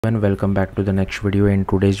And welcome back to the next video. In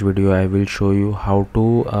today's video I will show you how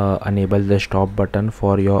to enable the stop button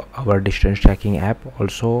for our distance tracking app,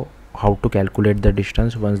 also how to calculate the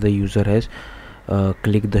distance once the user has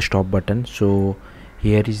clicked the stop button. So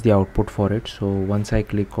here is the output for it. So once I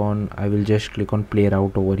will just click on play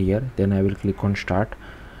route over here, then I will click on start.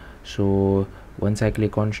 So once I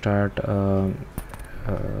click on start,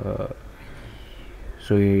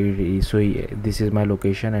 this is my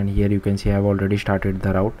location, and here you can see I have already started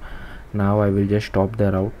the route. Now I will just stop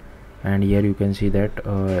the route, and here you can see that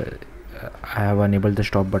I have enabled the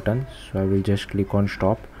stop button. So I will just click on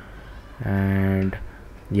stop, and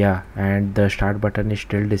the start button is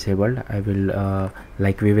still disabled. I will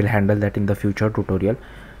we will handle that in the future tutorial.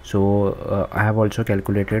 So I have also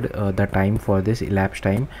calculated the time for this elapsed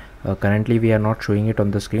time. Currently we are not showing it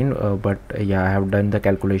on the screen, but I have done the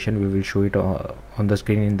calculation. We will show it on the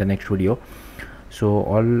screen in the next video. So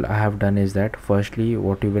all I have done is that firstly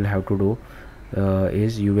what you will have to do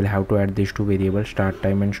is you will have to add these two variables, start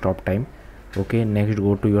time and stop time. Okay, next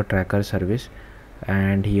go to your tracker service,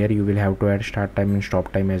 and here you will have to add start time and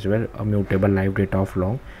stop time as well, a mutable live data of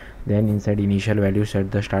long. Then inside initial value set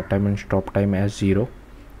the start time and stop time as 0,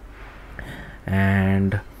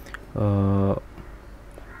 and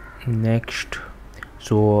next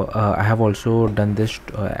I have also done this.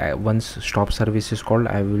 Once stop service is called,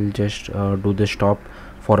 I will just do the stop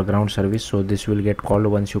foreground service. So this will get called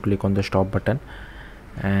once you click on the stop button,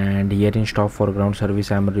 and here in stop foreground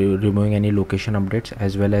service I am removing any location updates,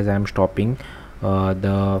 as well as I am stopping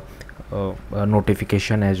the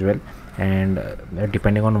notification as well. And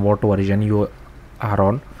depending on what version you are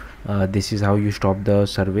on, this is how you stop the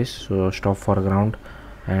service. So stop foreground,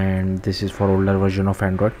 and this is for older version of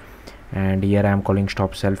Android. And here I am calling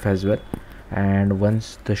stop self as well. And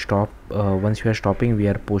once you are stopping, we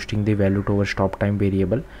are posting the value to our stop time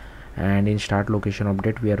variable, and in start location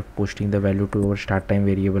update we are posting the value to our start time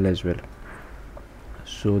variable as well.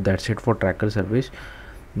 So that's it for tracker service.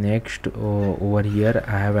 Next over here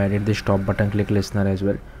I have added the stop button click listener as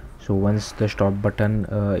well. So once the stop button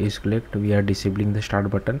is clicked, we are disabling the start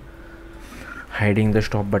button, hiding the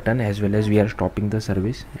stop button, as well as we are stopping the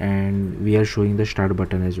service, and we are showing the start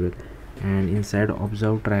button as well. And inside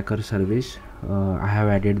observe tracker service I have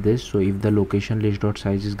added this. So if the location list dot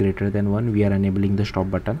size is greater than 1, we are enabling the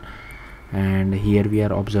stop button, and here we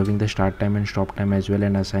are observing the start time and stop time as well,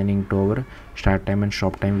 and assigning to our start time and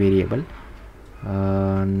stop time variable.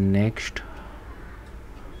 Next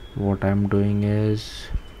what I am doing is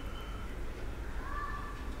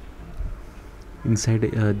inside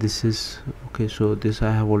this is okay. So this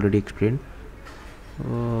I have already explained.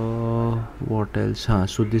 What else?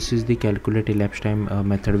 So this is the calculate elapsed time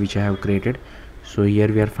method which I have created. So here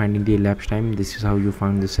we are finding the elapsed time. This is how you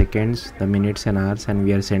find the seconds, the minutes and hours, and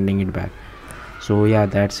we are sending it back. So yeah,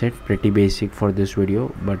 that's it. Pretty basic for this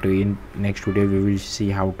video, but in next video we will see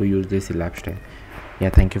how to use this elapsed time. Yeah,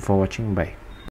 thank you for watching. Bye.